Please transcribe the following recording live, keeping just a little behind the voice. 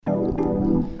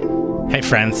Hey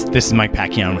friends, this is Mike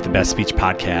Pacquiao with the Best Speech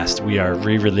Podcast. We are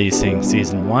re-releasing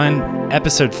Season 1,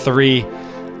 Episode 3,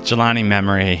 Jelani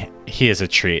Memory. He is a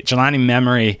treat. Jelani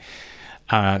Memory,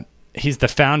 he's the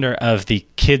founder of the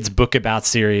Kids Book About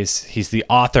series. He's the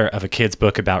author of a kid's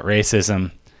book about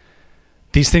racism.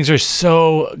 These things are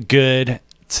so good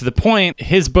to the point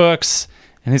his books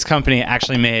and his company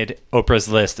actually made Oprah's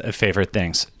list of favorite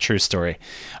things. True story.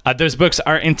 Those books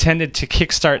are intended to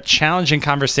kickstart challenging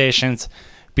conversations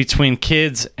between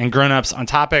kids and grown-ups on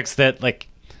topics that, like,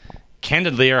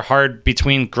 candidly are hard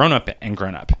between grown-up and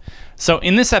grown-up. So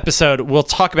in this episode, we'll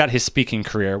talk about his speaking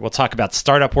career. We'll talk about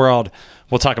Startup World.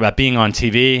 We'll talk about being on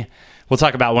TV. We'll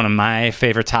talk about one of my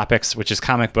favorite topics, which is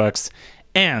comic books.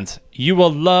 And you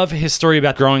will love his story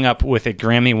about growing up with a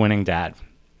Grammy-winning dad.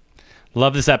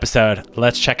 Love this episode.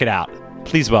 Let's check it out.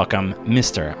 Please welcome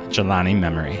Mr. Jelani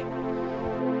Memory.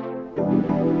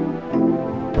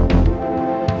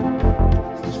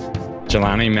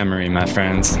 Jelani Memory, my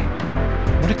friends.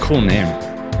 What a cool name.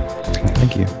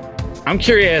 Thank you. I'm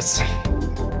curious.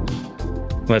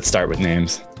 Let's start with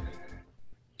names.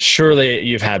 Surely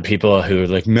you've had people who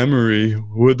like memory.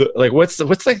 What's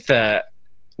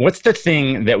the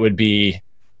thing that would be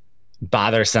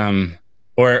bothersome,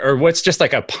 or what's just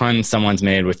like a pun someone's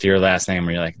made with your last name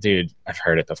where you're like, dude, I've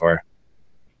heard it before.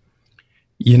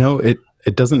 You know, it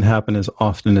doesn't happen as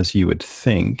often as you would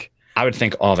think. I would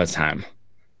think all the time.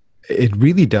 It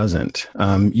really doesn't.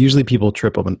 Usually people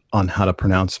trip up on how to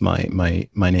pronounce my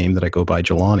name that I go by,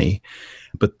 Jelani.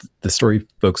 But the story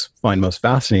folks find most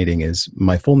fascinating is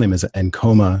my full name is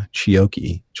Nkoma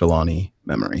Chioke Jelani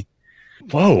Memory.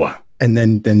 Whoa. And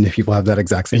then people have that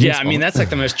exact same response. I mean, that's like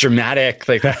the most dramatic,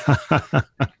 like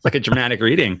a dramatic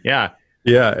reading. Yeah.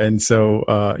 Yeah. And so,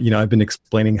 I've been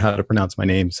explaining how to pronounce my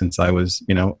name since I was,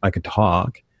 I could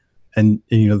talk. And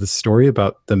the story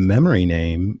about the Memory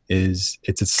name is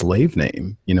it's a slave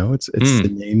name. It's the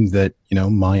name that,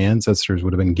 my ancestors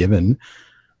would have been given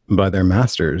by their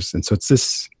masters. And so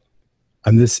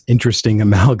I'm this interesting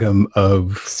amalgam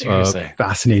of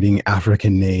fascinating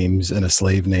African names and a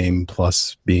slave name,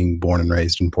 plus being born and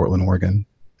raised in Portland, Oregon.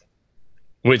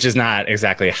 Which is not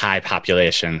exactly a high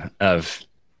population of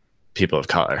people of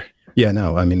color. Yeah,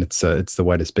 no, I mean, it's the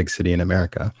whitest big city in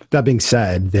America. That being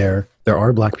said, there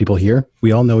are Black people here.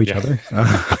 We all know each other,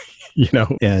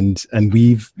 and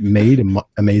we've made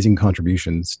amazing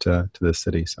concontributions to this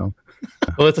city. So,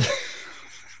 well,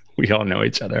 we all know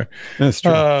each other. That's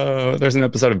true. There's an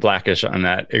episode of Blackish on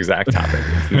that exact topic.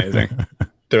 It's amazing.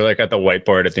 They're like at the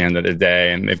whiteboard at the end of the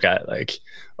day, and they've got like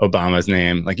Obama's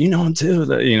name, like, him too.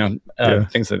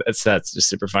 Things like that. That's just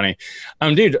super funny.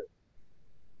 Dude,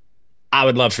 I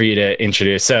would love for you to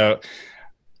introduce. So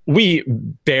we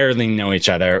barely know each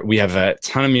other. We have a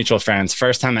ton of mutual friends.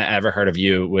 First time I ever heard of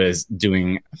you was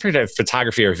doing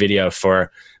photography or video for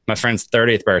my friend's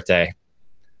 30th birthday.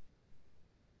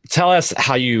 Tell us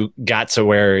how you got to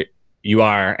where you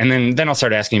are, and then I'll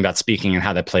start asking about speaking and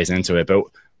how that plays into it. But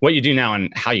what you do now and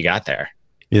how you got there.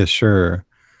 Yeah, sure.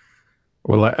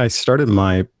 Well, I started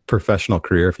my professional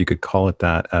career, if you could call it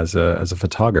that, as a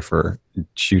photographer,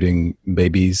 shooting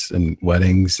babies and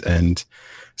weddings and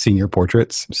senior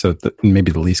portraits. So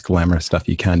maybe the least glamorous stuff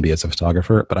you can be as a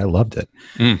photographer, but I loved it.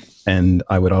 And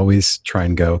I would always try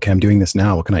and go, okay, I'm doing this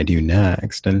now. What can I do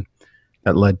next? And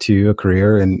that led to a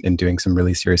career in doing some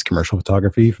really serious commercial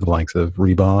photography for the likes of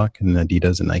Reebok and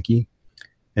Adidas and Nike.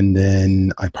 And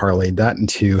then I parlayed that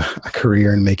into a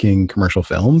career in making commercial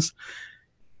films.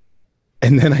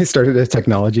 And then I started a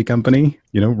technology company,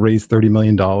 raised $30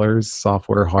 million,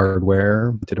 software,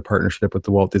 hardware, did a partnership with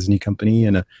the Walt Disney Company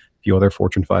and a few other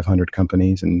Fortune 500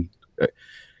 companies. And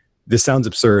this sounds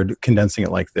absurd, condensing it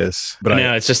like this. But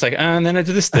it's just like, and then I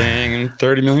did this thing and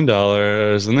 $30 million.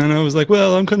 And then I was like,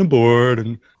 well, I'm kind of bored.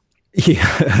 And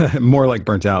yeah, more like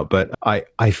burnt out. But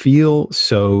I feel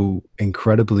so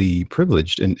incredibly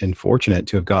privileged and fortunate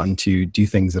to have gotten to do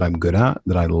things that I'm good at,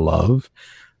 that I love.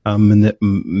 And that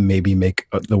maybe make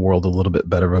the world a little bit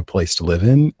better of a place to live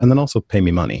in, and then also pay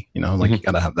me money. You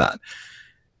got to have that.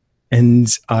 And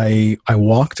I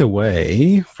walked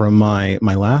away from my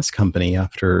last company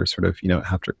after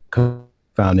after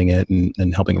co-founding it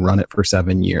and helping run it for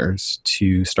 7 years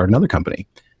to start another company.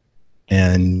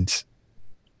 And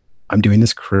I'm doing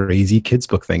this crazy kids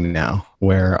book thing now,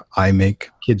 where I make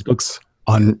kids books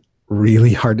on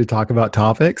really hard to talk about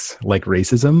topics like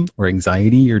racism or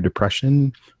anxiety or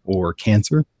depression or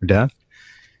cancer or death.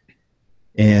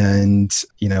 And,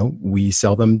 we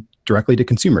sell them directly to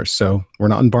consumers. So we're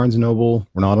not in Barnes & Noble.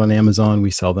 We're not on Amazon.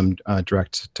 We sell them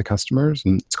direct to customers.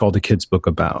 And it's called A Kid's Book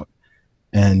About.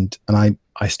 And I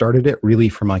started it really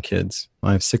for my kids.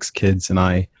 I have 6 kids, and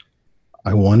I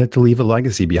I wanted to leave a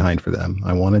legacy behind for them.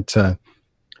 I wanted to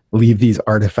leave these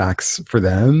artifacts for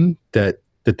them that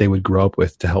they would grow up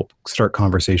with to help start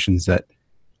conversations that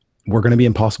were going to be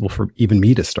impossible for even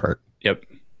me to start. Yep.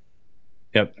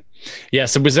 Yeah.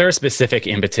 So was there a specific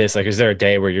impetus? Like, is there a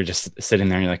day where you're just sitting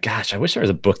there and you're like, gosh, I wish there was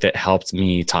a book that helped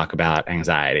me talk about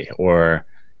anxiety or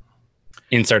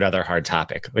insert other hard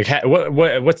topic? Like,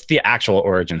 what's the actual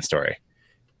origin story?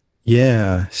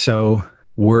 Yeah. So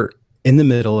we're in the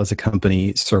middle as a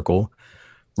company, Circle,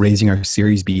 raising our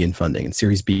Series B in funding. And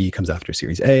Series B comes after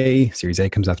Series A. Series A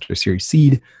comes after Series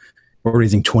Seed. We're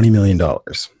raising $20 million.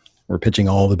 We're pitching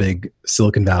all the big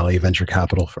Silicon Valley venture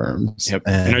capital firms. Yep.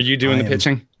 And are you doing the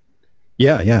pitching?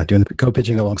 Yeah. Doing the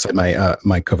co-pitching alongside my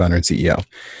my co-founder and CEO.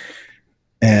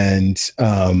 And,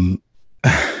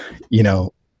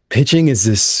 pitching is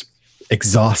this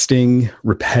exhausting,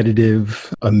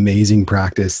 repetitive, amazing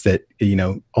practice that,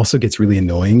 also gets really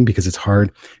annoying because it's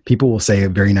hard. People will say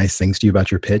very nice things to you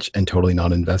about your pitch and totally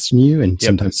not invest in you. And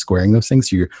sometimes squaring those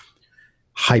things, you're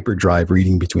hyperdrive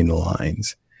reading between the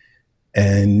lines.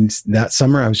 And that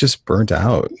summer I was just burnt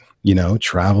out,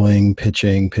 traveling,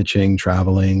 pitching,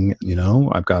 traveling.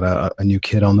 I've got a new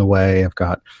kid on the way. I've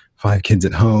got 5 kids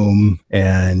at home.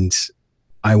 And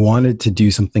I wanted to do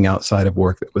something outside of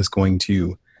work that was going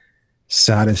to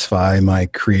satisfy my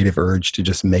creative urge to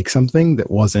just make something that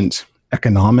wasn't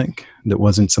economic, that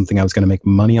wasn't something I was going to make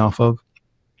money off of.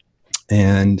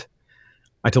 And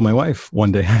I told my wife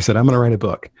one day, I said, I'm going to write a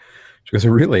book. She goes,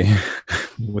 really?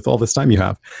 With all this time you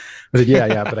have? I said,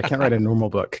 yeah, but I can't write a normal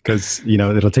book because,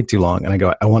 it'll take too long. And I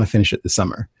go, I want to finish it this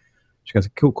summer. She goes,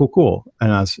 cool.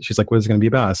 And she's like, what is it going to be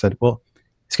about? I said, well,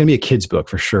 it's going to be a kid's book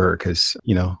for sure. Cause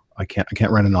I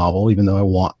can't write a novel, even though I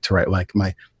want to write like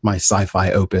my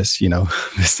sci-fi opus,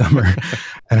 this summer.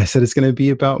 And I said, it's going to be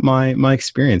about my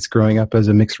experience growing up as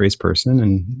a mixed race person.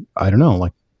 And I don't know,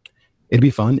 like, it'll be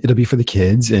fun. It'll be for the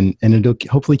kids and it'll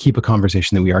hopefully keep a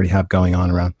conversation that we already have going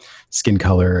on around skin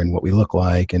color and what we look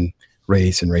like and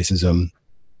race and racism,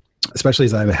 especially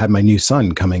as I had my new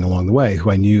son coming along the way, who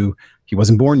I knew he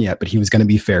wasn't born yet, but he was going to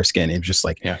be fair skinned. It was just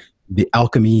like the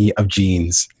alchemy of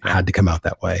genes had to come out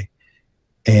that way.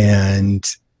 And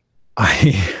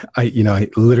I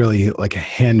literally like a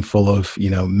handful of,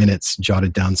 minutes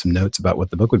jotted down some notes about what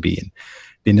the book would be. And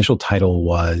the initial title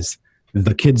was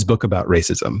The Kid's Book About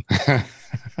Racism.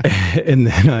 And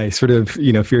then I sort of,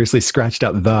 furiously scratched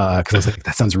out because I was like,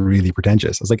 that sounds really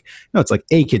pretentious. I was like, no, it's like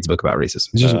a kid's book about racism.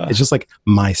 It's just like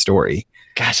my story.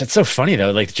 Gosh, that's so funny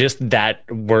though. Like just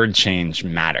that word change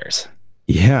matters.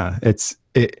 Yeah.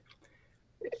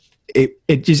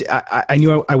 It just, I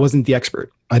knew I wasn't the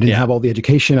expert. I didn't have all the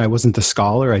education. I wasn't the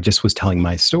scholar. I just was telling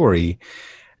my story.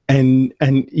 And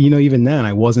even then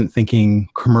I wasn't thinking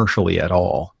commercially at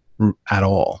all. I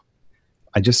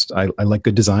like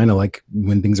good design. I like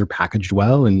when things are packaged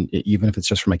well. And even if it's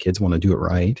just for my kids, I want to do it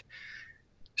right.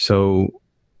 So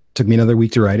it took me another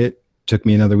week to write it. Took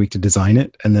me another week to design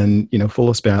it. And then, full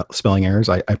of spelling errors,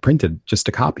 I printed just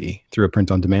a copy through a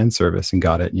print on demand service and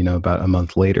got it, about a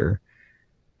month later.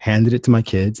 Handed it to my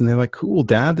kids and they're like, cool,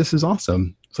 Dad, this is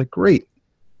awesome. It's like, great,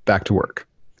 back to work.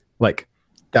 Like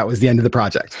that was the end of the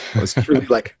project. It was truly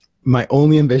like my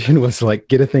only ambition was to like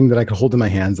get a thing that I could hold in my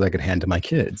hands that I could hand to my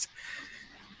kids.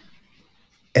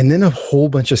 And then a whole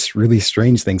bunch of really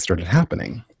strange things started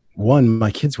happening. One, my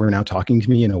kids were now talking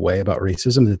to me in a way about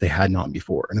racism that they had not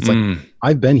before. And it's like,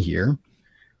 I've been here.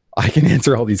 I can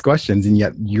answer all these questions. And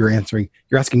yet you're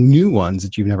asking new ones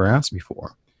that you've never asked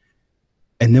before.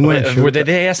 And then did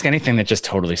they ask anything that just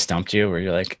totally stumped you where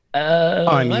you're like,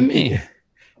 let me.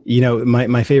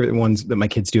 My favorite ones that my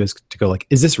kids do is to go like,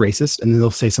 is this racist? And then they'll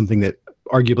say something that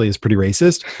arguably is pretty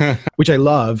racist, which I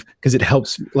love because it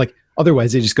helps. Like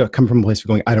otherwise they just come from a place of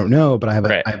going, I don't know, but I have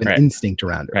an instinct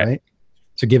around it. Right.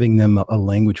 So giving them a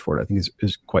language for it, I think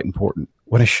is quite important.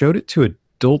 When I showed it to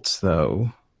adults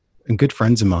though, and good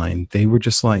friends of mine, they were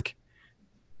just like,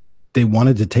 they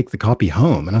wanted to take the copy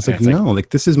home. And I was like, no, like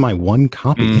this is my one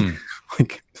copy.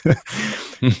 Like,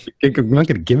 I'm not going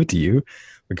to give it to you.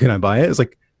 Or can I buy it? It's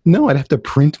like, no, I'd have to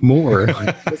print more.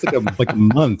 It's like a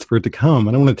month for it to come.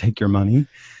 I don't want to take your money.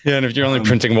 Yeah. And if you're only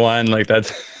printing one, like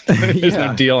there's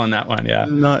no deal on that one. Yeah.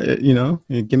 Not, give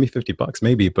me $50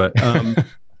 maybe. But,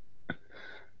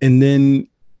 and then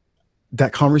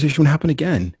that conversation would happen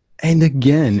again. And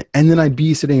again, and then I'd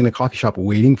be sitting in a coffee shop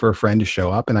waiting for a friend to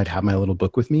show up and I'd have my little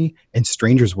book with me and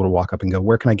strangers would walk up and go,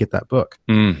 where can I get that book?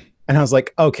 And I was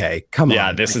like, okay, come on.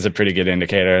 Yeah, this is a pretty good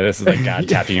indicator. This is like God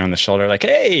tapping you on the shoulder like,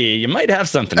 hey, you might have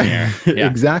something here. Yeah.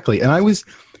 Exactly. And I was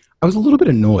a little bit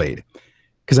annoyed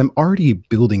because I'm already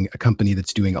building a company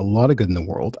that's doing a lot of good in the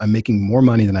world. I'm making more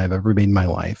money than I've ever made in my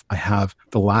life. I have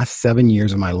the last 7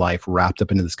 years of my life wrapped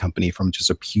up into this company from just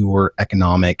a pure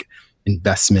economic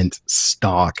investment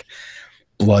stock,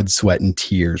 blood, sweat, and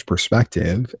tears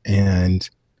perspective. And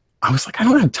I was like, I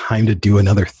don't have time to do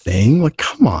another thing. Like,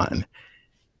 come on.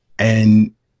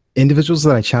 And individuals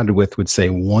that I chatted with would say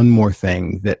one more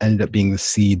thing that ended up being the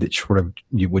seed that sort of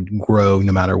you would grow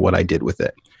no matter what I did with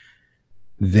it.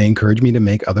 They encouraged me to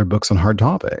make other books on hard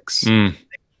topics.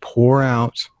 Pour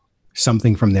out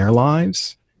something from their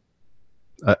lives,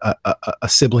 a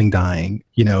sibling dying,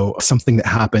 something that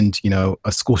happened,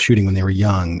 a school shooting when they were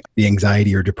young, the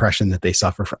anxiety or depression that they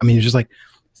suffer from. I mean, it's just like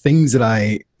things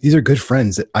that these are good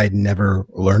friends that I'd never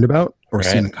learned about or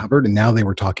seen covered. And now they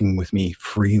were talking with me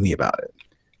freely about it.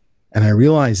 And I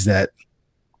realized that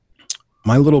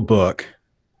my little book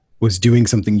was doing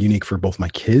something unique for both my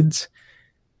kids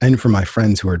and for my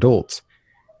friends who are adults.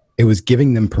 It was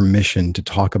giving them permission to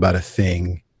talk about a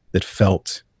thing that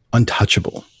felt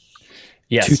untouchable.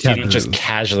 Yes, you don't just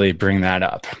casually bring that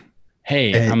up.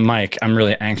 Hey, I'm Mike. I'm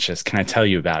really anxious. Can I tell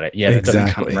you about it? Yeah, that doesn't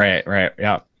come right.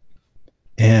 Yeah.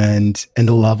 And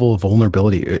the level of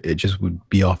vulnerability, it just would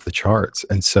be off the charts.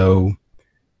 And so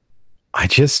I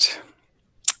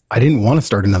didn't want to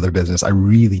start another business. I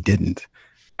really didn't.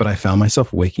 But I found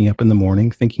myself waking up in the morning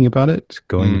thinking about it,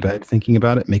 going to bed thinking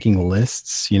about it, making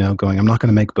lists, going, I'm not going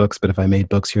to make books, but if I made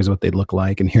books, here's what they'd look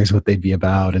like, and here's what they'd be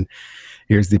about, and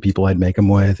here's the people I'd make them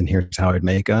with, and here's how I'd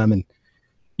make them. And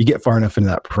you get far enough into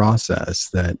that process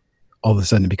that all of a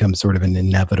sudden it becomes sort of an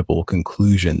inevitable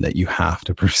conclusion that you have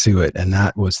to pursue it. And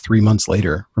that was 3 months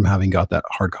later from having got that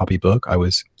hard copy book. I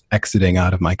was exiting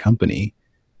out of my company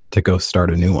to go start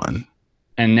a new one.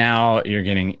 And now you're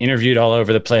getting interviewed all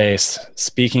over the place,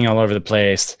 speaking all over the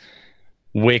place,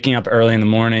 waking up early in the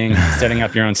morning, setting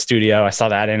up your own studio. I saw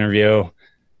that interview. I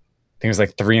think it was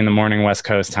like 3 a.m. West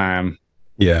Coast time.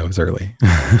 Yeah, it was early.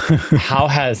 How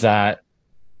has that,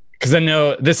 because I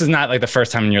know this is not like the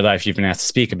first time in your life you've been asked to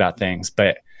speak about things,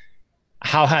 but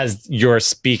how has your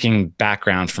speaking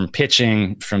background from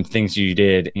pitching, from things you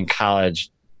did in college,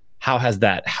 how has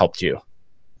that helped you?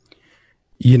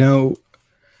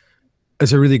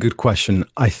 That's a really good question.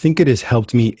 I think it has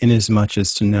helped me in as much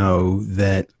as to know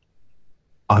that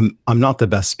I'm not the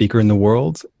best speaker in the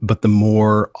world, but the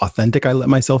more authentic I let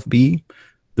myself be,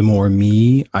 the more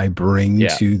me I bring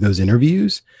to those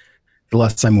interviews, the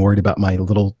less I'm worried about my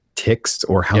little tics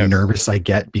or how nervous I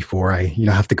get before I,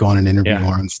 have to go on an interview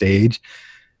or on stage.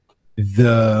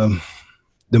 The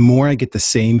more I get the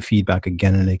same feedback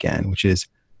again and again, which is,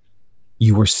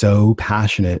 you were so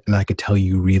passionate and I could tell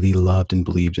you really loved and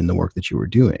believed in the work that you were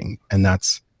doing. And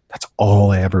that's all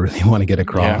I ever really want to get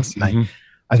across. Yeah. And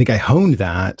I think I honed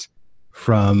that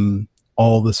from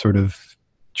all the sort of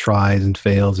tries and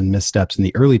fails and missteps in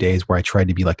the early days where I tried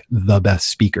to be like the best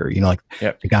speaker,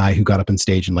 the guy who got up on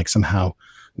stage and like somehow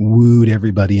wooed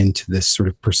everybody into this sort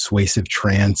of persuasive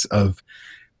trance of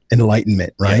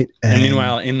enlightenment, right? Yeah. And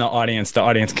meanwhile, in the audience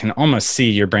can almost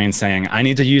see your brain saying, I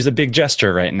need to use a big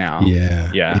gesture right now.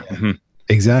 Yeah.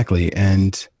 Exactly.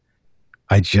 And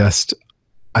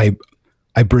I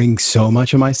bring so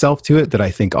much of myself to it that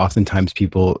I think oftentimes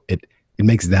people, it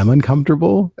makes them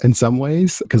uncomfortable in some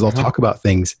ways, because I'll talk about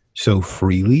things so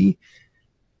freely,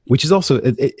 which is also,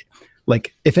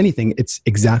 like, if anything, it's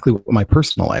exactly what my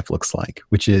personal life looks like,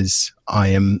 which is I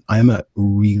am a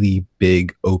really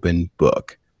big open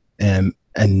book. And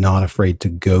not afraid to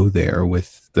go there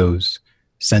with those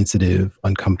sensitive,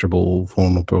 uncomfortable,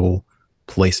 vulnerable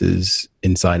places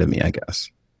inside of me, I guess.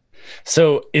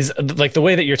 So is like the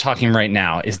way that you're talking right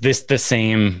now, is this the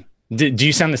same? Do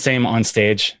you sound the same on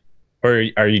stage, or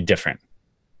are you different?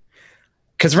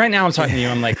 Because right now I'm talking to you,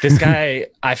 I'm like, this guy,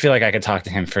 I feel like I could talk to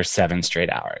him for 7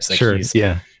 straight hours. Like he's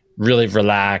really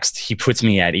relaxed. He puts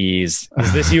me at ease.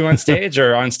 Is this you on stage,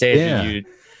 or on stage?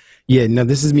 Yeah, no,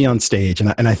 this is me on stage.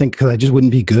 And I think because I just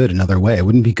wouldn't be good another way. I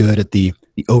wouldn't be good at the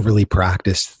overly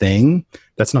practiced thing.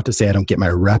 That's not to say I don't get my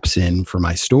reps in for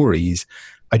my stories.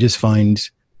 I just find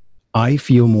I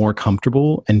feel more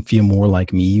comfortable and feel more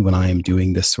like me when I am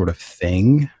doing this sort of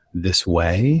thing this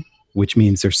way, which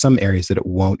means there's some areas that it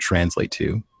won't translate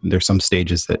to. There's some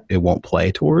stages that it won't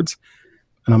play towards.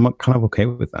 And I'm kind of okay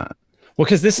with that. Well,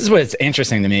 because this is what's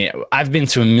interesting to me. I've been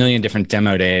to a million different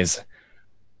demo days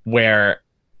where...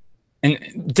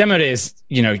 And demo days,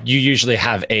 you usually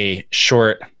have a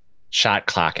short shot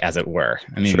clock, as it were.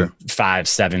 I mean,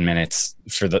 5-7 minutes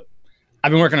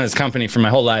I've been working on this company for my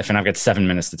whole life, and I've got 7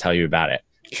 minutes to tell you about it.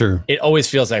 Sure. It always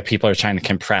feels like people are trying to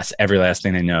compress every last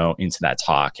thing they know into that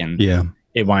talk. And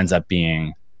it winds up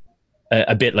being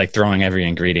a bit like throwing every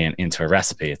ingredient into a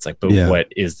recipe. It's like, but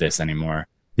what is this anymore?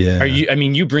 Yeah.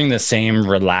 You bring the same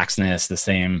relaxedness, the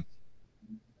same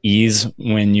ease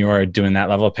when you're doing that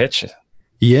level of pitch?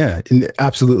 Yeah,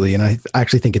 absolutely. And I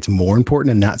actually think it's more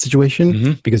important in that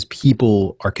situation because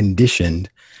people are conditioned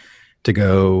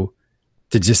to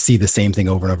just see the same thing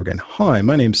over and over again. Hi,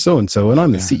 my name's so-and-so, and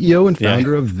I'm the CEO and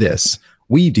founder of this.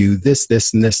 We do this,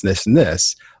 this, and this, and this, and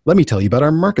this. Let me tell you about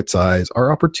our market size,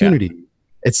 our opportunity. Yeah.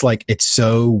 It's like, it's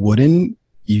so wooden.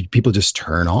 People just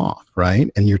turn off,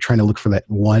 right? And you're trying to look for that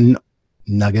one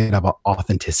nugget of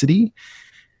authenticity.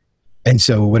 And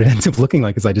so what it ends up looking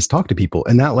like is I just talk to people,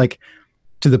 and that, like,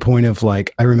 to the point of,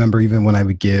 like, I remember even when I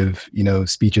would give,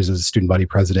 speeches as a student body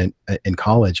president in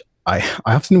college, I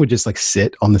often would just, like,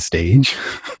 sit on the stage.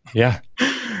 Yeah.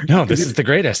 No, this is the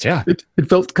greatest. Yeah. It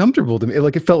felt comfortable to me.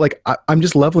 Like, it felt like I'm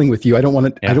just leveling with you. I don't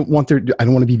want to, I don't want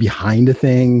to be behind a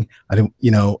thing.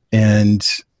 And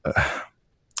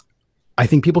I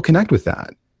think people connect with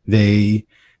that. They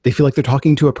feel like they're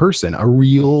talking to a person, a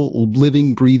real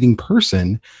living, breathing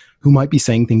person who might be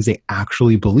saying things they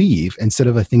actually believe instead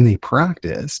of a thing they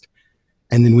practiced.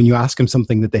 And then when you ask them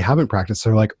something that they haven't practiced,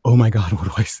 they're like, oh my God, what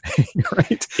do I say?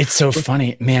 Right? It's so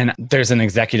funny, man. There's an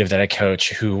executive that I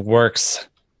coach who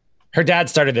her dad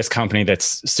started this company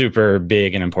that's super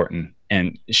big and important,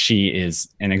 and she is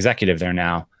an executive there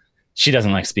now. She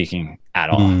doesn't like speaking at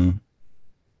all.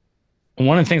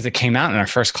 One of the things that came out in our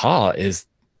first call is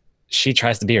she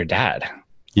tries to be her dad.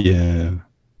 Yeah.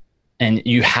 And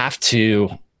you have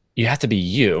to be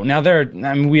you. Now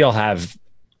we all have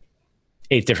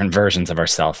 8 different versions of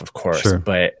ourselves, of course,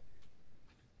 but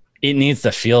it needs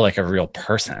to feel like a real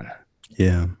person.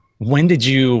 Yeah. When did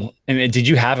you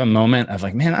have a moment of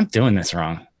like, man, I'm doing this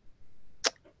wrong?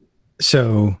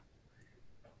 So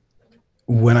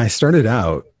when I started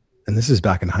out, and this is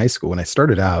back in high school, when I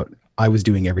started out, I was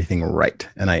doing everything right.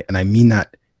 And I mean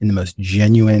that in the most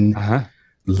genuine,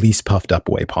 least puffed up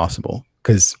way possible.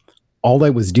 Because all I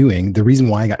was doing, the reason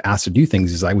why I got asked to do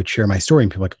things is I would share my story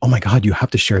and people were like, oh my God, you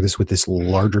have to share this with this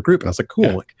larger group. And I was like, cool.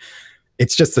 Yeah. Like,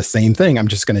 it's just the same thing. I'm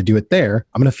just going to do it there.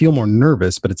 I'm going to feel more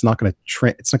nervous, but it's not going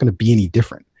to be any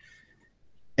different.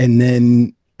 And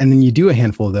then you do a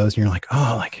handful of those and you're like,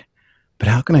 oh, like, but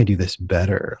how can I do this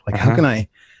better? Like, how can I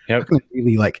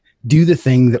really, like, do the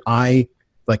thing that I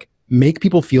like, make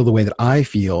people feel the way that I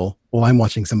feel while I'm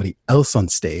watching somebody else on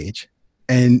stage.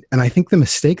 And I think the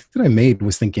mistake that I made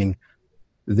was thinking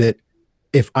that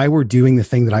if I were doing the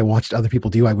thing that I watched other people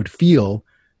do, I would feel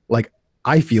like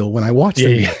I feel when I watch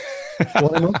them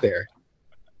while I'm up there.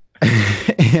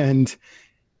 And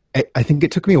I think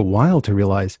it took me a while to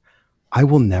realize I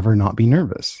will never not be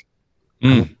nervous. I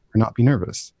will not be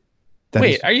nervous.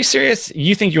 Wait, are you serious?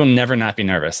 You think you'll never not be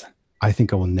nervous? I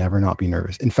think I will never not be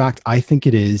nervous. In fact, I think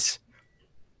it is,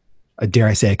 dare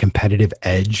I say, a competitive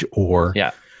edge or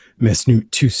Miss New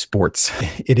to sports.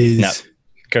 It is. No.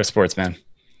 Go sports, man.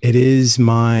 It is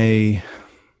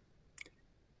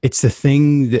it's the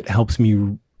thing that helps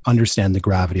me understand the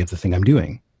gravity of the thing I'm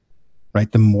doing,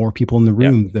 right? The more people in the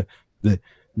room, the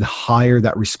higher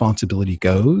that responsibility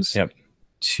goes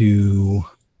to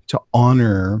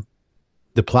honor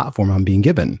the platform I'm being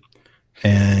given.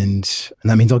 And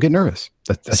that means I'll get nervous.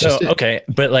 That's so, just it. Okay.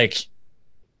 But like,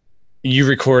 you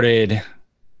recorded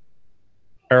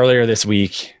earlier this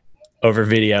week over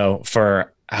video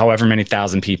for however many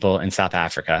thousand people in South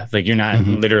Africa. Like, you're not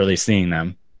literally seeing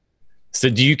them. So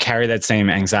do you carry that same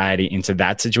anxiety into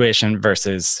that situation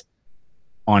versus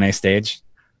on a stage?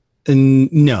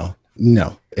 No.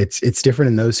 It's different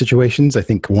in those situations. I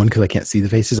think because I can't see the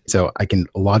faces, so I can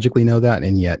logically know that,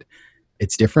 and yet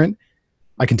it's different.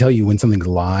 I can tell you when something's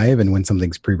live and when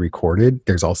something's pre-recorded,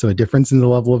 there's also a difference in the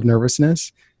level of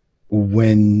nervousness.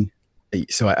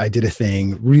 So I did a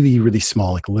thing really, really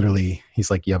small, like literally,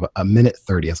 he's like, you have a minute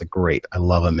 30. I was like, great. I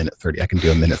love a minute 30. I can do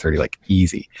a minute 30, like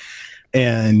easy.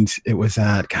 And it was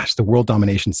at, the World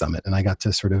Domination Summit. And I got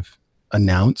to sort of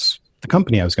announce the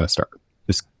company I was going to start,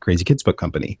 this Crazy Kids Book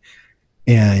Company.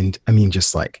 And I mean,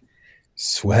 just like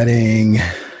sweating,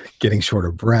 getting short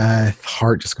of breath,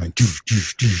 heart just going,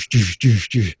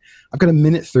 I've got a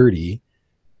minute 30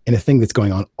 in a thing that's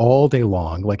going on all day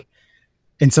long. Like,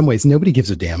 in some ways, nobody gives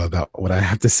a damn about what I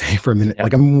have to say for a minute.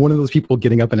 Like, I'm one of those people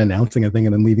getting up and announcing a thing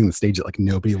and then leaving the stage that like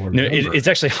nobody will remember. No, it's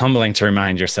actually humbling to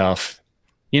remind yourself,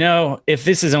 if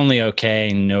this is only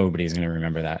okay, nobody's going to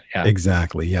remember that. Yeah,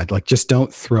 exactly. Yeah. Like, just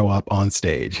don't throw up on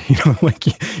stage. Like,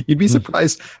 you'd be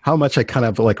surprised how much I kind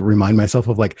of like remind myself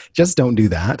of like, just don't do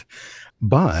that.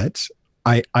 But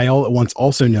I all at once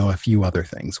also know a few other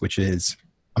things, which is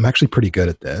I'm actually pretty good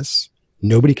at this.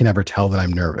 Nobody can ever tell that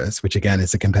I'm nervous, which again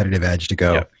is a competitive edge to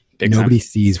go, Big Nobody time.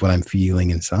 sees what I'm feeling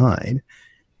inside.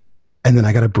 And then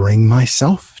I got to bring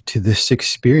myself to this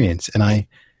experience. And I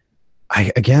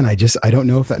don't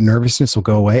know if that nervousness will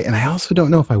go away. And I also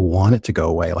don't know if I want it to go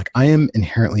away. Like, I am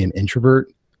inherently an introvert.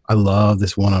 I love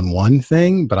this one-on-one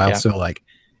thing, but I also like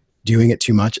doing it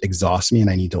too much exhausts me, and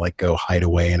I need to like go hide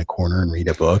away in a corner and read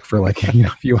a book for like, a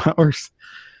few hours.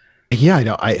 Yeah, I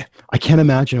know. I can't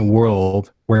imagine a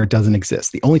world where it doesn't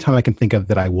exist. The only time I can think of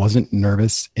that I wasn't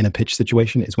nervous in a pitch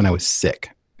situation is when I was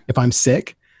sick. If I'm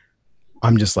sick,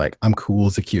 I'm just like, I'm cool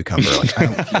as a cucumber. Like, I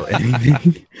don't feel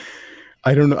anything.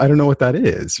 I don't know what that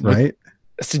is, right?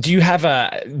 So do you have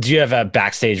a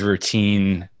backstage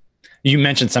routine? You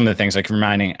mentioned some of the things like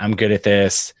reminding, I'm good at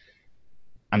this.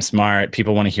 I'm smart.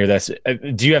 People want to hear this.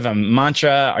 Do you have a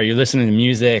mantra? Are you listening to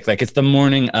music? Like, it's the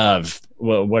morning of,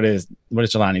 what is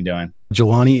Jelani doing?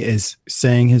 Jelani is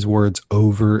saying his words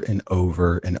over and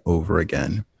over and over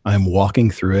again. I'm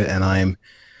walking through it, and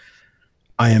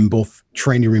I am both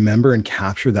trying to remember and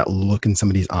capture that look in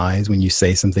somebody's eyes when you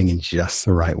say something in just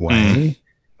the right way.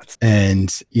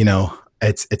 And,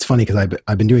 it's funny because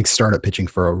I've been doing startup pitching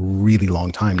for a really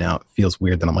long time now. It feels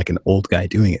weird that I'm like an old guy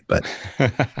doing it, but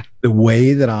the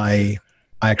way that I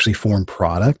actually form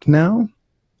product now,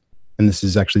 and this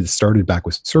is actually started back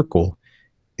with Circle,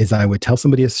 is I would tell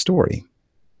somebody a story.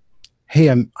 Hey,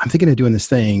 I'm thinking of doing this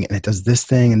thing, and it does this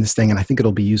thing and this thing, and I think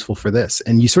it'll be useful for this.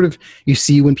 And you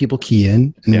see when people key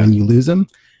in and when you lose them.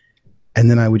 And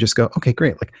then I would just go, okay,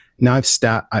 great. Like, now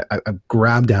I've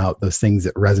grabbed out those things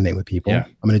that resonate with people. Yeah.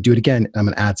 I'm going to do it again. And I'm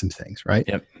going to add some things, right?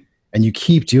 Yep. And you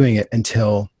keep doing it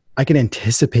until I can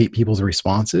anticipate people's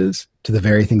responses to the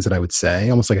very things that I would say,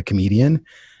 almost like a comedian.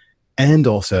 And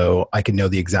also I can know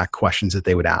the exact questions that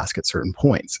they would ask at certain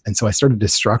points. And so I started to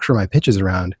structure my pitches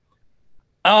around,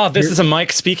 oh, this is a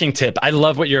Mike speaking tip. I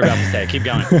love what you're about to say. Keep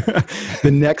going.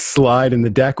 The next slide in the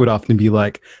deck would often be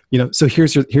like, so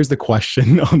here's the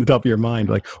question on the top of your mind.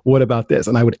 Like, what about this?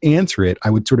 And I would answer it. I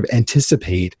would sort of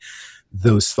anticipate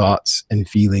those thoughts and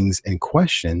feelings and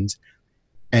questions.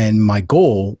 And my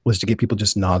goal was to get people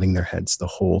just nodding their heads the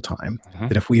whole time.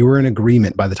 That if we were in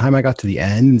agreement, by the time I got to the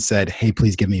end and said, hey,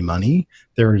 please give me money,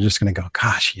 they were just going to go,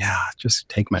 gosh, yeah, just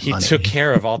take my money. He took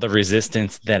care of all the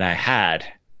resistance that I had.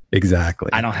 Exactly.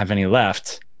 I don't have any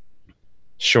left.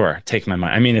 Sure, take my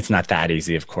money. I mean, it's not that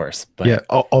easy, of course. But yeah,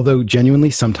 although genuinely,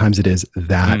 sometimes it is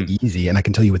that easy. And I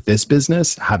can tell you with this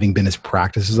business, having been as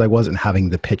practiced as I was and having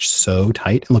the pitch so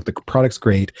tight, and look, the product's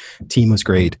great, team was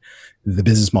great, the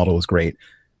business model was great.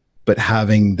 But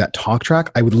having that talk track,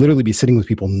 I would literally be sitting with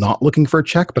people not looking for a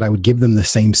check, but I would give them the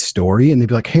same story. And they'd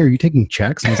be like, hey, are you taking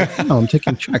checks? And I was like, no, I'm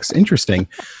taking checks. Interesting.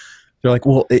 They're like,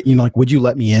 well, would you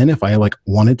let me in if I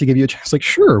wanted to give you a chance? Like,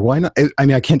 sure, why not? I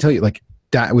mean, I can't tell you, like,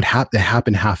 that would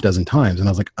happen half a dozen times. And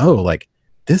I was like, oh, like,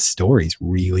 this story's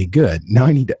really good. Now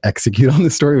I need to execute on the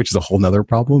story, which is a whole nother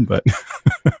problem, but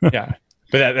yeah,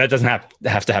 but that doesn't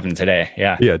have to happen today.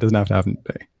 Yeah. Yeah. It doesn't have to happen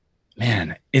today.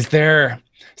 Man,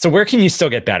 so where can you still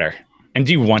get better? And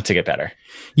do you want to get better?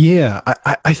 Yeah,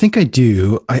 I think I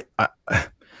do. I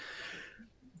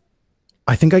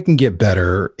think I can get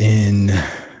better in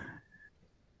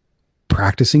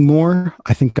practicing more.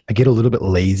 I think I get a little bit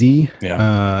lazy,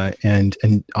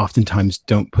 and oftentimes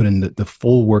don't put in the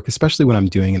full work, especially when I'm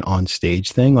doing an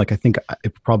on-stage thing. Like, I think I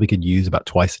probably could use about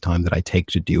twice the time that I take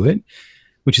to do it,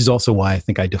 which is also why I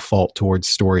think I default towards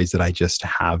stories that I just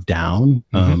have down.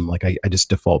 Like I just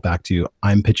default back to,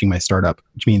 I'm pitching my startup,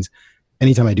 which means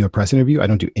anytime I do a press interview, I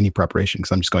don't do any preparation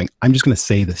because I'm just going to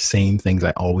say the same things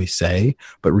I always say,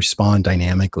 but respond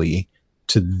dynamically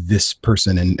to this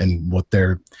person and what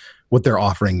they're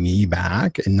offering me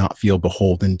back, and not feel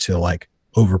beholden to like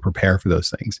over prepare for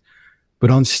those things. But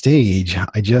on stage,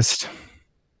 I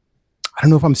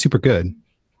don't know if I'm super good.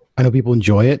 I know people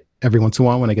enjoy it every once in a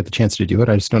while when I get the chance to do it.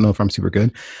 I just don't know if I'm super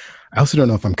good. I also don't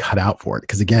know if I'm cut out for it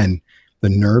because, again, the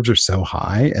nerves are so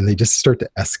high and they just start to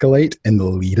escalate in the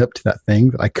lead up to that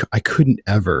thing that I couldn't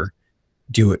ever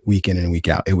do it week in and week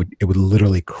out. It would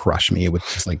literally crush me. It would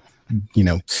just squish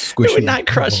me. It would not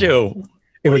crush you.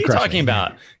 What are you talking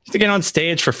about? Just to get on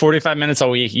stage for 45 minutes a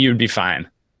week, you'd be fine.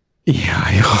 Yeah,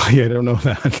 I don't know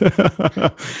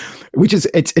that. Which is,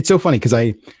 it's so funny because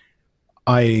I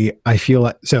feel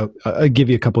like, so I'll give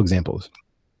you a couple examples.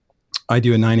 I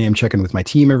do a 9 a.m. check-in with my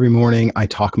team every morning. I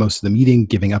talk most of the meeting,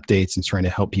 giving updates and trying to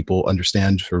help people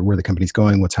understand where the company's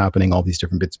going, what's happening, all these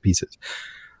different bits and pieces.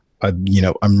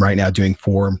 I'm right now doing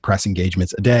 4 press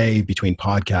engagements a day between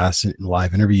podcasts and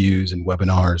live interviews and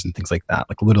webinars and things like that,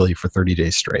 like literally for 30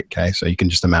 days straight. Okay. So you can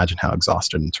just imagine how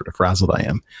exhausted and sort of frazzled I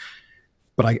am,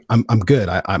 but I'm good.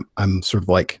 I'm sort of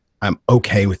like, I'm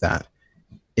okay with that.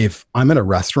 If I'm at a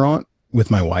restaurant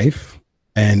with my wife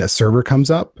and a server comes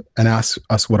up and asks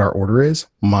us what our order is,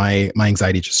 my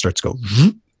anxiety just starts to go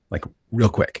like real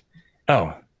quick.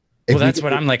 Oh, well, that's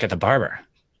what I'm like at the barber.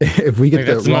 If we get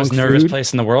that's the most nervous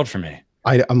place in the world for me.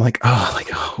 I'm like,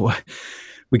 what?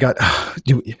 We got,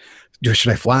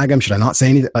 should I flag him? Should I not say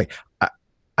anything? Like,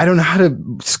 I don't know how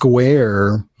to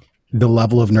square the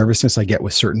level of nervousness I get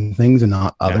with certain things and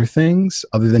not other things,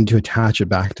 other than to attach it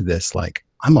back to this. Like,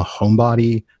 I'm a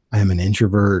homebody. I am an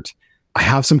introvert. I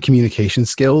have some communication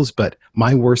skills, but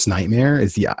my worst nightmare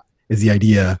is the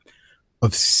idea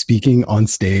of speaking on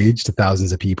stage to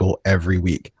thousands of people every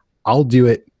week. I'll do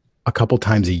it a couple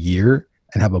times a year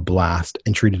and have a blast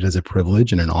and treat it as a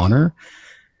privilege and an honor.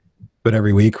 But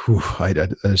every week, I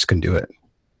just couldn't do it.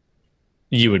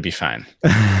 You would be fine.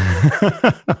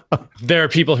 There are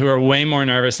people who are way more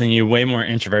nervous than you, way more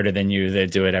introverted than you,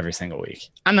 that do it every single week.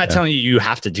 I'm not telling you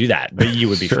have to do that, but you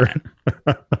would be fine.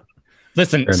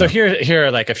 Listen, fair so here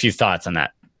are like a few thoughts on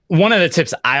that. One of the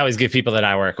tips I always give people that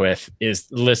I work with is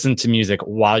listen to music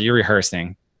while you're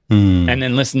rehearsing, and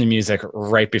then listen to music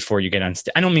right before you get on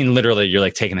stage. I don't mean literally you're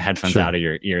like taking the headphones out of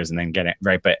your ears and then get it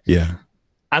right, but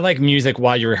I like music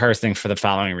while you're rehearsing for the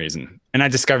following reason. And I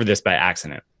discovered this by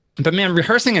accident. But man,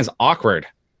 rehearsing is awkward.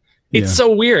 It's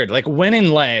so weird. Like, when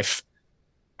in life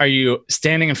are you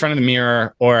standing in front of the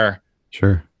mirror or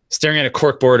staring at a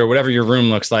corkboard or whatever your room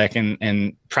looks like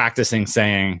and practicing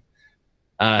saying,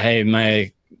 hey, and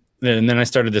then I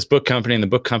started this book company and the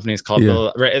book company is called,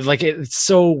 right? Like, it's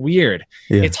so weird.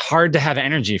 It's hard to have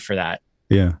energy for that.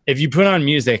 If you put on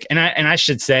music, and I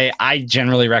should say, I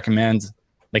generally recommend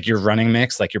like your running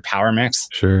mix, like your power mix.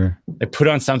 Like, put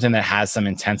on something that has some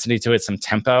intensity to it, some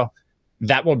tempo.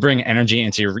 That will bring energy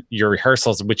into your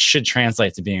rehearsals, which should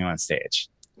translate to being on stage.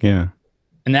 And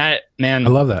that, man, I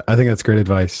love that. I think that's great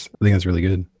advice. I think that's really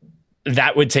good.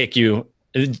 That would take you,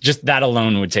 just that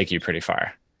alone would take you pretty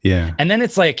far. And then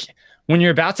it's like, when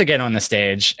you're about to get on the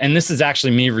stage, and this is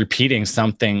actually me repeating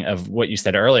something of what you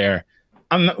said earlier,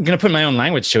 I'm going to put my own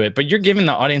language to it, but you're giving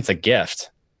the audience a gift.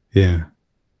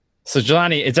 So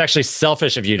Jelani, it's actually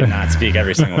selfish of you to not speak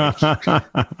every single week.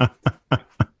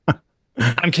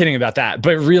 I'm kidding about that,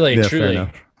 but really, truly,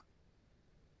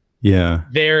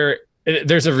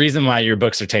 there's a reason why your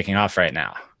books are taking off right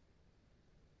now.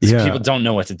 People don't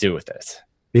know what to do with this.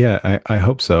 I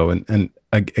hope so. And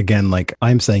again, like,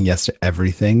 I'm saying yes to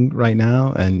everything right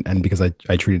now, and because I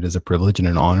treat it as a privilege and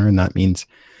an honor, and that means,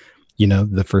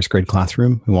 the first grade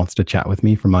classroom who wants to chat with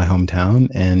me from my hometown,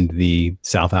 and the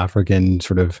South African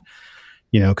sort of,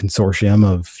 consortium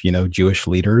of, Jewish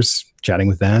leaders chatting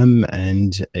with them,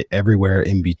 and everywhere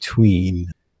in between.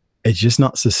 It's just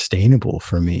not sustainable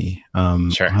for me.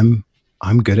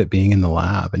 I'm good at being in the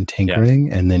lab and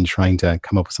tinkering and then trying to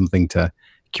come up with something to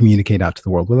communicate out to the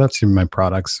world, whether that's through my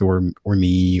products or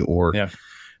me or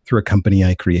through a company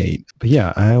I create. But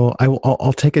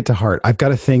I'll take it to heart. I've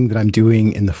got a thing that I'm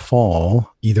doing in the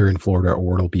fall, either in Florida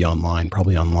or it'll be online,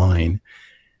 probably online.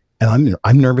 And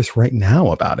I'm nervous right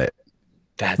now about it.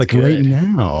 That's like good. Right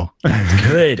now. That's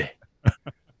good.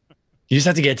 You just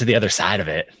have to get to the other side of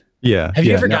it. Have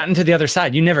you ever gotten to the other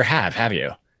side? You never have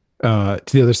you? To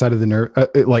the other side of the nerve,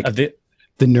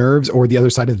 the nerves, or the other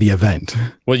side of the event?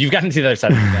 Well, you've gotten to the other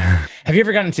side of the event. Have you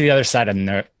ever gotten to the other side of the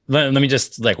nerve? Let me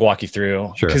just like walk you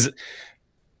through. Because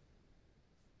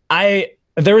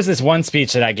there was this one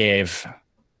speech that I gave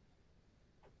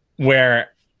where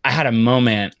I had a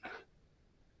moment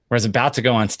where I was about to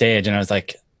go on stage and I was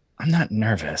like, I'm not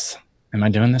nervous. Am I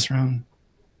doing this wrong?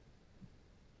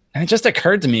 And it just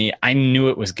occurred to me, I knew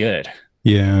it was good.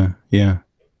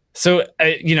 So,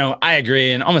 I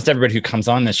agree. And almost everybody who comes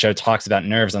on this show talks about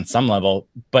nerves on some level,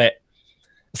 but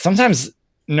sometimes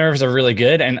nerves are really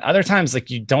good. And other times, like,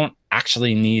 you don't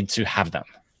actually need to have them.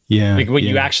 Like, what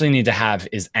you actually need to have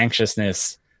is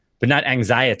anxiousness, but not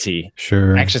anxiety.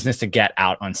 Anxiousness to get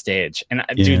out on stage. And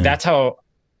dude, that's how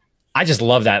I just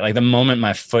love that. Like, the moment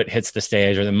my foot hits the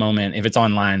stage, or the moment, if it's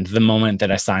online, the moment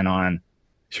that I sign on,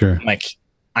 I'm like,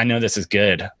 I know this is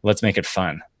good. Let's make it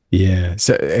fun.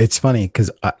 So it's funny because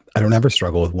I don't ever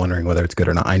struggle with wondering whether it's good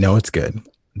or not. I know it's good.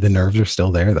 The nerves are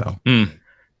still there though.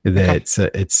 It's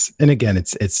and again,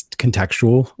 it's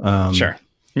contextual. And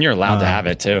you're allowed to have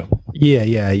it too.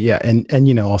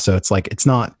 And also it's like, it's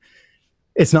not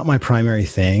my primary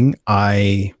thing.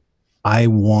 I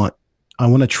want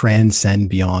to transcend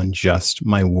beyond just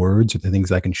my words or the things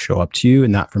I can show up to you.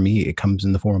 And that, for me, it comes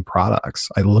in the form of products.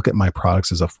 I look at my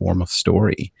products as a form of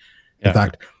story. In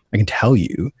fact, I can tell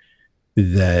you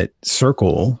that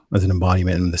Circle, as an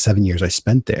embodiment, in the 7 years I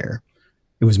spent there,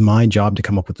 it was my job to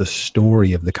come up with the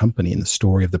story of the company and the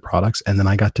story of the products. And then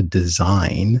I got to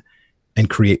design and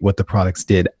create what the products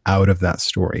did out of that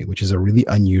story, which is a really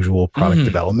unusual product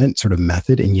development sort of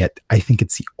method. And yet I think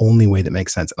it's the only way that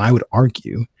makes sense. And I would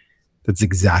argue that's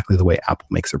exactly the way Apple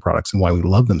makes their products and why we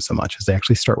love them so much is they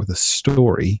actually start with a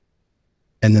story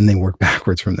and then they work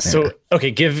backwards from there. So, okay,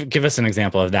 give us an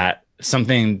example of that,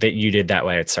 something that you did that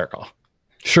way at Circle.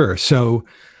 Sure. So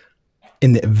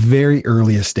in the very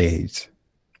earliest days,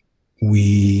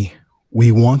 we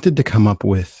wanted to come up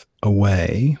with a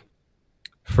way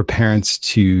for parents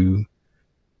to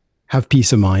have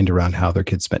peace of mind around how their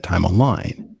kids spent time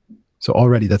online. So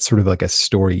already that's sort of like a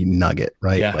story nugget,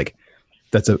 right? Yeah. Like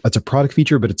that's a product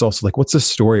feature, but it's also like, what's the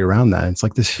story around that? And it's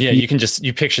like this. Yeah.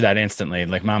 You picture that instantly.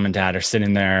 Like mom and dad are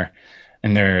sitting there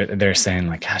and they're saying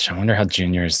like, gosh, I wonder how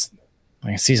Junior's,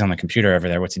 like, I see he's on the computer over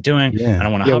there. What's he doing? Yeah. I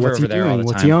don't want to hover over there all the time.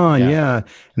 What's he on? Yeah.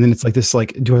 And then it's like this,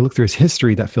 like, do I look through his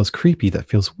history? That feels creepy. That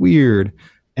feels weird.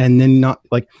 And then not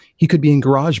like he could be in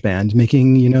GarageBand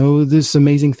making, this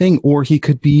amazing thing, or he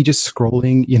could be just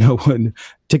scrolling, when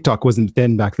TikTok wasn't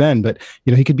then back then, but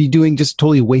he could be doing just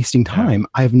totally wasting time.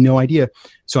 I have no idea.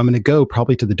 So I'm going to go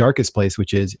probably to the darkest place,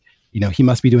 which is, he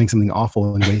must be doing something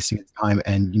awful and wasting his time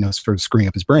and, sort of screwing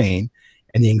up his brain.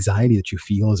 And the anxiety that you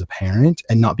feel as a parent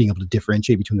and not being able to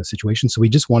differentiate between the situations. So we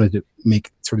just wanted to make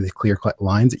sort of the clear-cut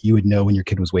lines that you would know when your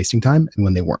kid was wasting time and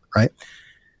when they weren't, right?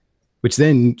 Which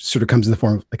then sort of comes in the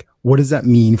form of like, what does that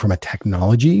mean from a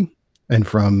technology and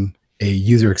from a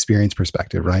user experience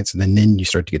perspective, right? So then you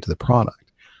start to get to the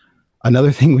product.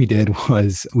 Another thing we did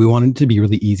was we wanted it to be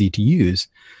really easy to use,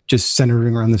 just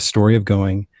centering around the story of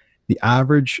going, the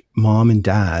average mom and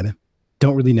dad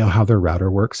don't really know how their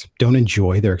router works, don't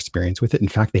enjoy their experience with it. In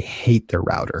fact, they hate their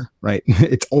router, right?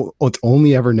 It's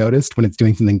only ever noticed when it's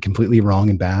doing something completely wrong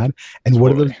and bad. And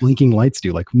what do those blinking lights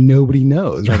do? Like nobody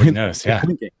knows, right? Nobody knows, yeah.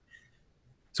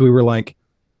 So we were like,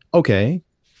 okay,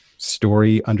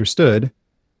 story understood.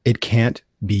 It can't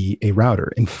be a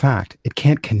router. In fact, it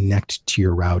can't connect to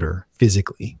your router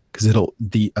physically because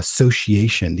the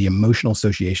emotional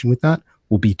association with that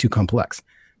will be too complex.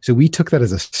 So we took that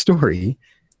as a story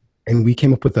and we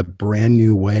came up with a brand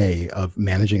new way of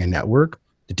managing a network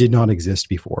that did not exist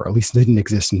before, or at least didn't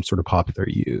exist in sort of popular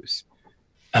use.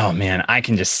 Oh man, I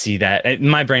can just see that.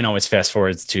 My brain always fast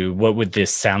forwards to what would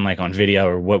this sound like on video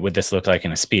or what would this look like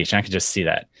in a speech? And I could just see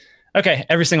that. Okay,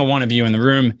 every single one of you in the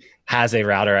room has a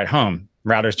router at home.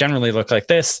 Routers generally look like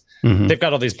this. Mm-hmm. They've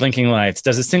got all these blinking lights.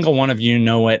 Does a single one of you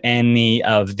know what any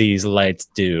of these lights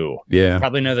do? Yeah.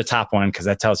 Probably know the top one because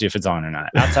that tells you if it's on or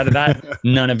not. Outside of that,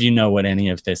 none of you know what any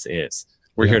of this is.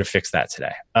 We're here to fix that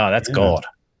today. Oh, that's gold.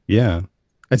 Yeah.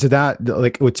 And so that,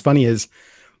 like, what's funny is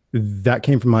that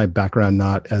came from my background,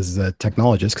 not as a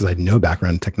technologist, because I had no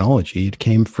background in technology. It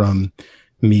came from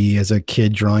me as a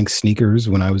kid drawing sneakers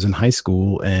when I was in high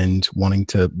school and wanting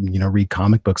to, read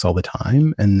comic books all the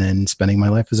time and then spending my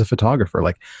life as a photographer.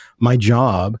 Like my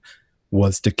job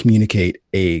was to communicate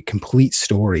a complete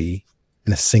story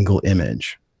in a single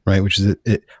image, right? Which is,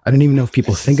 I don't even know if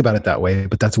people think about it that way,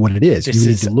 but that's what it is.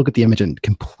 You need to look at the image and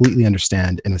completely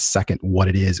understand in a second what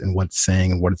it is and what it's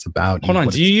saying and what it's about. Hold on.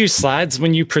 Do you use slides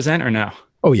when you present or no?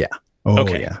 Oh, yeah.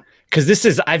 Okay. Yeah.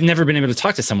 Because I've never been able to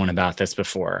talk to someone about this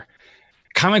before.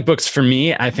 Comic books for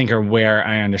me, I think, are where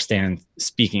I understand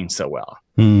speaking so well.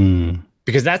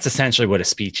 Because that's essentially what a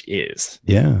speech is.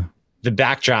 Yeah. The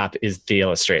backdrop is the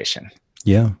illustration.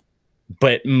 Yeah.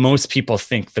 But most people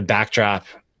think the backdrop,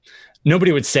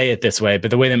 nobody would say it this way,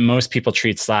 but the way that most people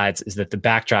treat slides is that the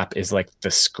backdrop is like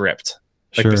the script.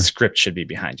 Like the script should be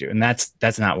behind you. And that's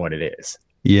not what it is.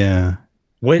 Yeah.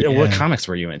 What comics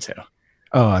were you into?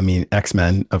 Oh, I mean,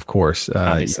 X-Men, of course.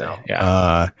 Obviously,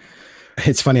 yeah.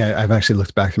 It's funny. I've actually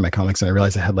looked back through my comics and I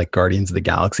realized I had like Guardians of the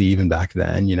Galaxy even back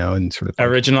then, and sort of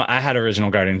original. I had original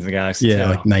Guardians of the Galaxy. Yeah, too.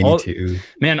 Like 92.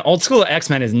 Old school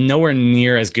X-Men is nowhere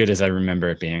near as good as I remember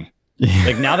it being.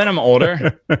 Like now that I'm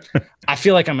older, I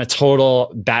feel like I'm a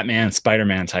total Batman,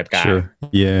 Spider-Man type guy. Sure.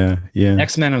 Yeah. Yeah.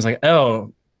 X-Men, I was like,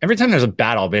 oh, every time there's a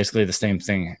battle, basically the same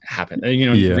thing happened.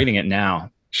 Reading it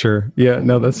now. Sure. Yeah.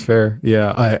 No, that's fair.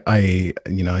 Yeah. I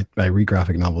read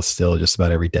graphic novels still just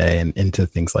about every day and into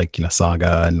things like,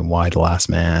 Saga and Y the Last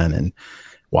Man and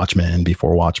Watchmen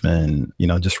before Watchmen,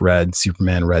 just read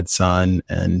Superman, Red Sun,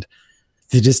 and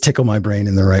they just tickle my brain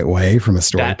in the right way from a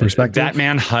story perspective.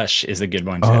 Batman Hush is a good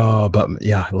one too. Oh, but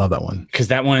yeah, I love that one. Because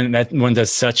that one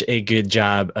does such a good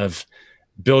job of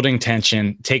building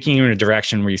tension, taking you in a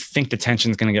direction where you think the tension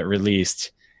is going to get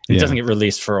released. It doesn't get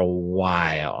released for a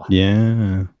while.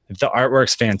 Yeah. The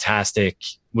artwork's fantastic,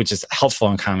 which is helpful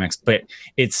in comics, but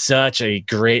it's such a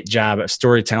great job of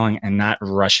storytelling and not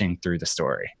rushing through the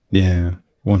story. Yeah.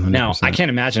 100%. Now, I can't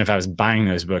imagine if I was buying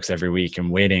those books every week and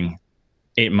waiting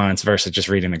 8 months versus just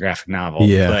reading the graphic novel.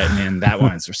 Yeah. But man, that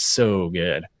one's so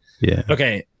good. Yeah.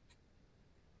 Okay.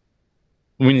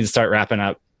 We need to start wrapping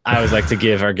up. I always like to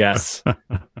give our guests,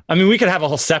 I mean, we could have a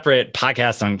whole separate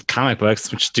podcast on comic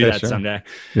books, which do that someday.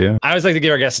 Yeah. I always like to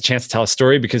give our guests a chance to tell a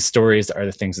story because stories are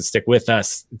the things that stick with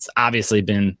us. It's obviously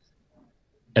been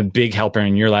a big helper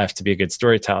in your life to be a good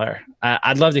storyteller.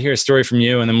 I'd love to hear a story from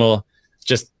you, and then we'll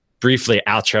just briefly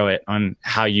outro it on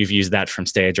how you've used that from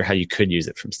stage or how you could use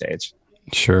it from stage.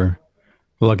 Sure.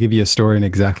 Well, I'll give you a story in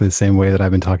exactly the same way that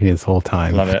I've been talking to you this whole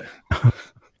time. Love it.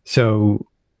 So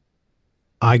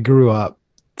I grew up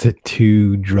to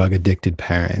two drug addicted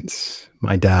parents.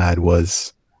 My dad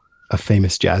was a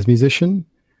famous jazz musician.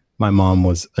 My mom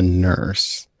was a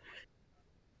nurse.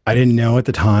 I didn't know at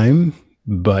the time,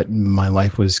 but my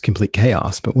life was complete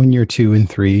chaos. But when you're 2 and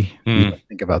 3, you don't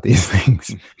think about these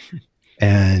things.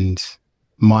 And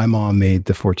my mom made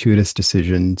the fortuitous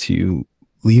decision to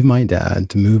leave my dad,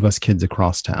 to move us kids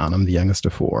across town. I'm the youngest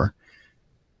of 4,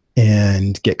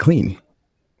 and get clean.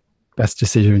 Best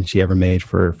decision she ever made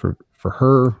for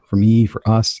her, for me, for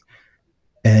us.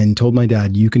 And told my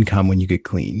dad, you can come when you get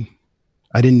clean.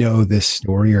 I didn't know this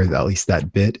story, or at least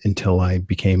that bit, until I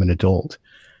became an adult.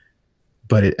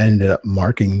 But it ended up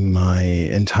marking my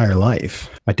entire life.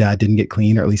 My dad didn't get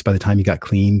clean, or at least by the time he got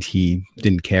cleaned, he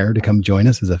didn't care to come join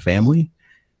us as a family.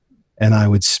 And I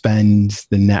would spend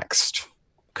the next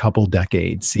couple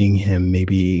decades seeing him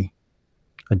maybe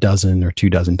a dozen or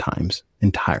 24 times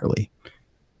entirely.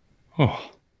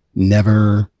 Oh.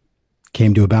 Never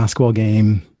came to a basketball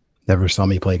game, never saw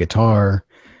me play guitar,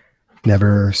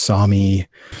 never saw me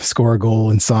score a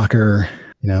goal in soccer,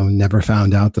 never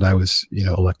found out that I was,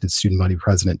 elected student body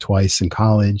president twice in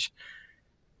college,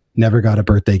 never got a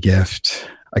birthday gift.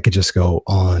 I could just go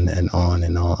on and on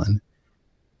and on.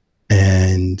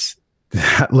 And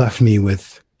that left me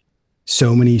with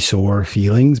so many sore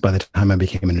feelings by the time I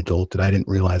became an adult that I didn't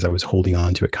realize I was holding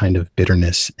on to a kind of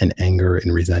bitterness and anger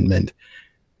and resentment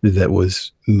that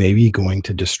was maybe going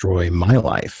to destroy my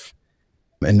life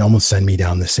and almost send me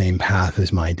down the same path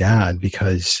as my dad,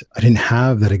 because I didn't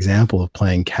have that example of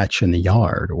playing catch in the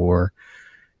yard, or,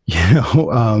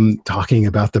 talking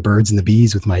about the birds and the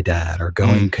bees with my dad, or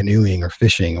going canoeing or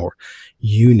fishing, or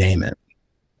you name it.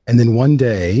 And then one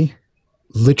day,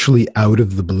 literally out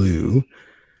of the blue,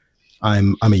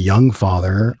 I'm a young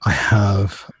father. I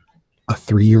have a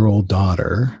 3-year-old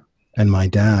daughter, and my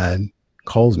dad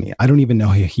calls me. I don't even know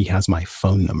he has my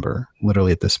phone number,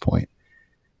 literally at this point.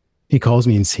 He calls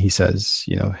me and he says,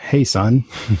 hey, son,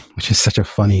 which is such a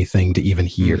funny thing to even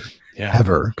hear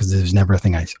ever, because there's never a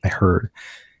thing I heard.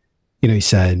 He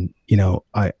said,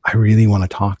 I really want to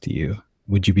talk to you.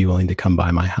 Would you be willing to come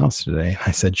by my house today? And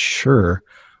I said, sure.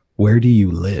 Where do you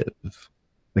live?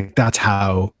 Like, that's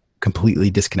how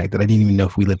completely disconnected. I didn't even know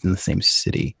if we lived in the same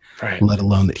city, right, let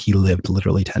alone that he lived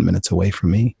literally 10 minutes away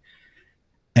from me.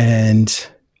 And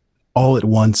all at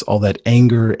once, all that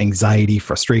anger, anxiety,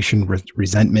 frustration,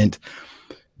 resentment,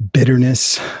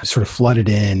 bitterness sort of flooded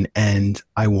in. And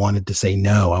I wanted to say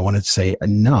no. I wanted to say,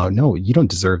 no, you don't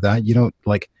deserve that. You don't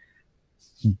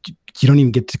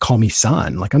even get to call me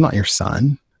son. Like, I'm not your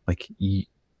son. Like, you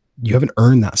haven't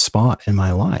earned that spot in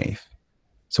my life.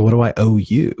 So what do I owe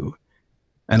you?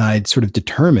 And I'd sort of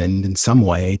determined in some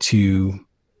way to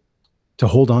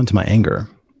hold on to my anger,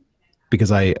 because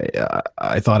I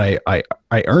thought I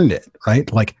earned it,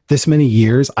 right? Like, this many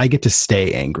years, I get to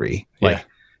stay angry. Like,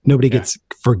 nobody gets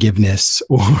forgiveness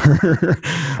or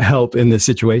help in this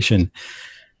situation.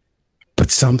 But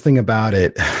something about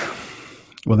it,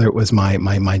 whether it was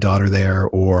my daughter there,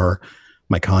 or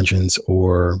my conscience,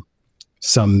 or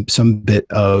some bit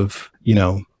of,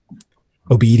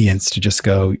 obedience to just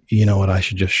go, you know what, I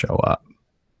should just show up.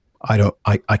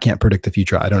 I can't predict the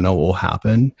future. I don't know what will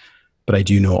happen. But I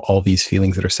do know all these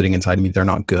feelings that are sitting inside me, they're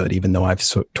not good, even though I've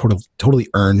totally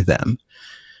earned them.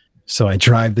 So I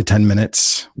drive the 10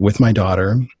 minutes with my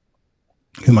daughter,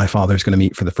 who my father's going to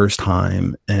meet for the first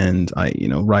time. And I,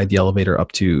 ride the elevator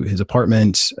up to his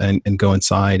apartment and go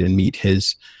inside and meet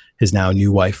his now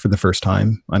new wife for the first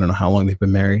time. I don't know how long they've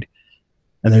been married.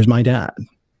 And there's my dad.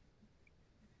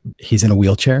 He's in a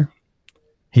wheelchair.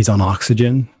 He's on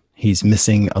oxygen. He's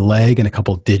missing a leg and a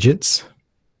couple digits.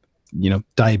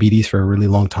 Diabetes for a really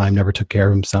long time, never took care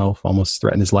of himself, almost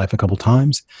threatened his life a couple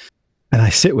times. And I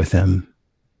sit with him,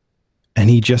 and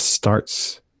he just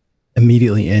starts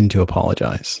immediately in to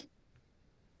apologize.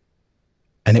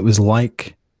 And it was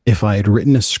like if I had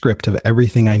written a script of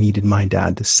everything I needed my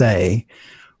dad to say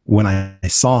when I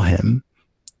saw him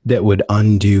that would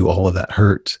undo all of that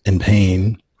hurt and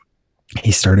pain.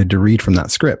 He started to read from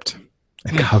that script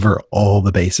and cover all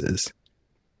the bases.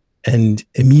 And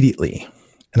immediately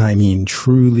And I mean,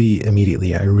 truly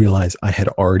immediately, I realized I had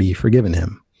already forgiven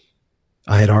him.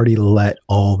 I had already let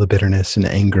all the bitterness and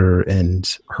anger and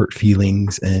hurt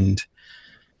feelings and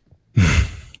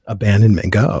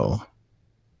abandonment go.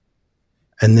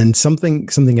 And then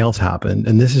something else happened.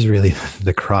 And this is really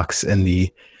the crux and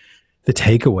the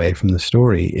takeaway from the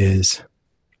story is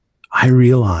I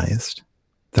realized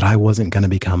that I wasn't going to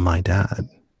become my dad.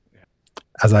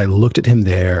 As I looked at him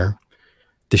there,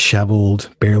 disheveled,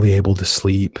 barely able to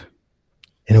sleep,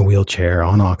 in a wheelchair,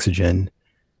 on oxygen,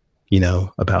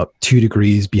 about 2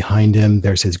 degrees behind him,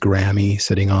 there's his Grammy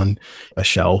sitting on a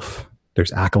shelf.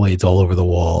 There's accolades all over the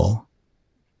wall.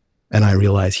 And I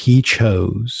realized he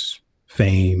chose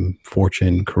fame,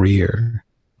 fortune, career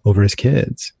over his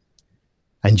kids.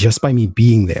 And just by me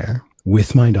being there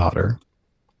with my daughter,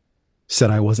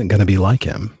 said I wasn't going to be like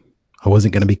him. I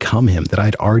wasn't going to become him, that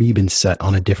I'd already been set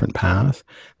on a different path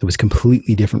that was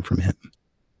completely different from him.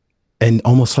 And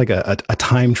almost like a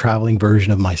time traveling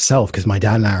version of myself, because my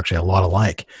dad and I are actually a lot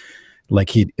alike. Like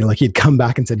he'd come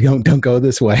back and said, don't go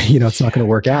this way. It's not going to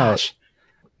work out.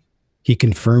 He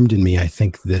confirmed in me, I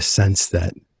think, this sense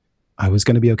that I was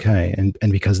going to be okay. And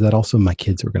because of that, also my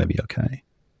kids were going to be okay.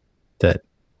 That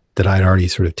I'd already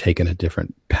sort of taken a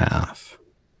different path.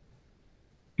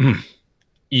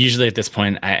 Usually at this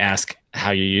point, I ask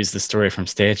how you use the story from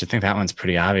stage. I think that one's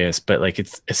pretty obvious, but like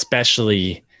it's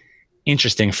especially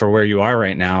interesting for where you are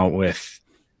right now with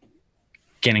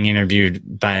getting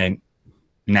interviewed by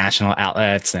national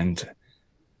outlets and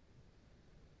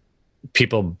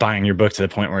people buying your book to the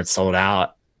point where it's sold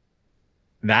out.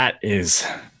 That is,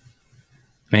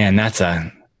 man, that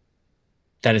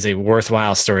is a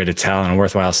worthwhile story to tell and a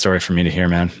worthwhile story for me to hear,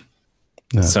 man.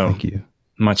 No, so thank you.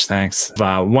 Much thanks.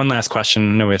 One last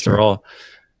question. No, we have to roll.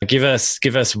 Give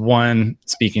us one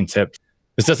speaking tip.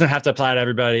 This doesn't have to apply to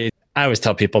everybody. I always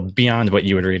tell people beyond what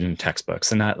you would read in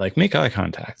textbooks and not like make eye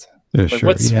contact. Yeah, sure.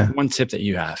 What's one tip that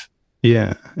you have?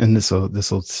 Yeah. And this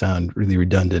will sound really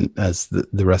redundant as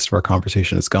the rest of our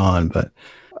conversation is gone, but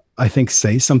I think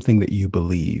say something that you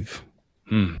believe.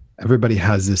 Everybody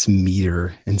has this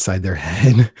meter inside their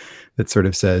head that sort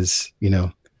of says,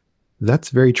 that's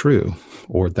very true,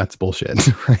 or that's bullshit,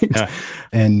 right? Yeah.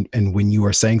 And when you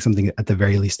are saying something at the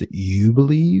very least that you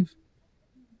believe,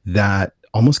 that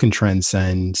almost can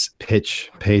transcend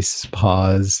pitch, pace,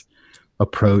 pause,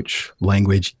 approach,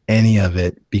 language, any of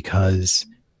it, because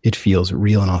it feels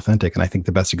real and authentic. And I think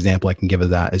the best example I can give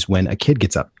of that is when a kid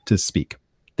gets up to speak.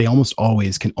 They almost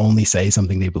always can only say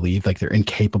something they believe, like they're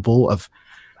incapable of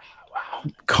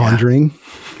conjuring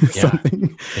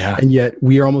something. Yeah. And yet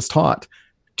we are almost taught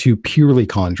to purely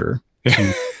conjure,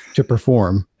 to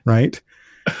perform, right?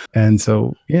 And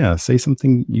so, say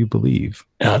something you believe.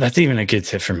 Oh, that's even a good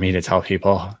tip for me to tell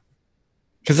people.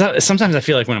 Because sometimes I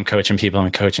feel like when I'm coaching people,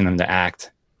 I'm coaching them to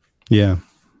act. Yeah.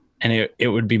 And it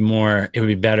would be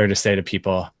better to say to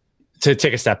people, to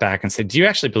take a step back and say, do you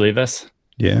actually believe this?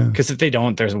 Yeah. Because if they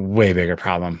don't, there's a way bigger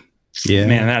problem. Yeah.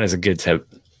 Man, that is a good tip.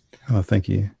 Oh, thank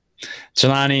you.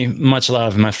 Jelani, much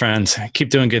love, my friend. Keep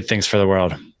doing good things for the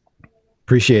world.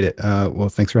 Appreciate it. Well,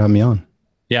 thanks for having me on.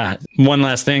 Yeah. One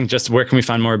last thing, just where can we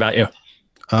find more about you?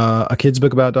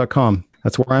 akidsbookabout.com.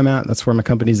 That's where I'm at. That's where my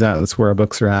company's at. That's where our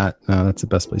books are at. That's the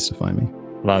best place to find me.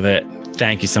 Love it.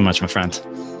 Thank you so much, my friend.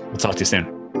 We'll talk to you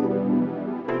soon.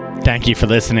 Thank you for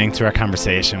listening to our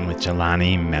conversation with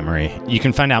Jelani Memory. You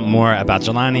can find out more about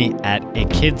Jelani at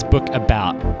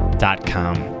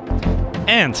akidsbookabout.com.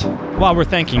 And while we're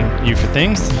thanking you for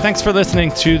things, thanks for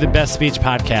listening to the Best Speech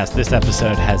Podcast. This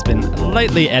episode has been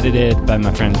lightly edited by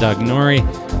my friend Doug Norrie.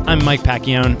 I'm Mike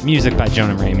Pacchione, music by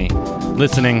Jonah Ramey,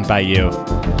 listening by you.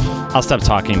 I'll stop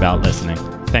talking about listening.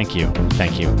 Thank you,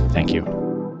 thank you, thank you.